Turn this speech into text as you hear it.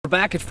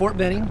back at Fort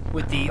Benning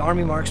with the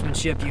Army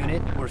Marksmanship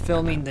unit. We're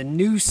filming the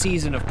new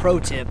season of pro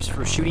tips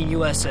for Shooting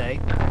USA.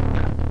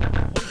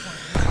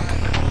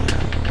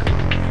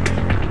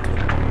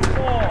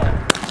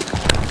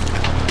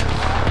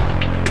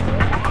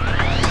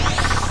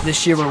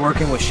 This year we're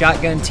working with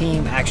shotgun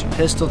team, action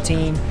pistol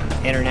team,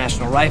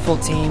 international rifle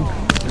team.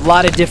 A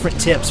lot of different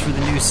tips for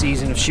the new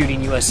season of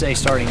Shooting USA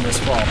starting this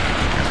fall.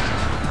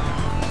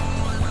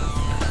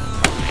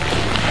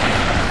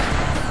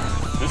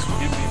 This will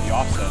give me the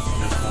offset to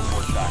this one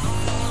more shot.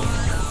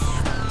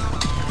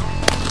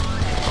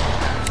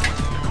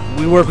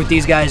 We work with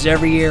these guys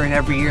every year, and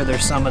every year they're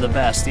some of the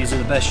best. These are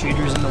the best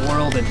shooters in the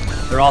world, and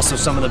they're also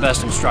some of the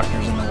best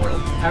instructors in the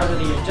world. However,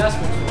 the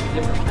adjustments will be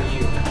different for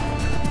you.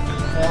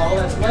 All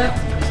that's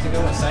left is to go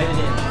and sight it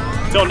in.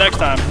 Until next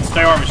time,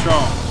 stay Army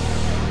strong.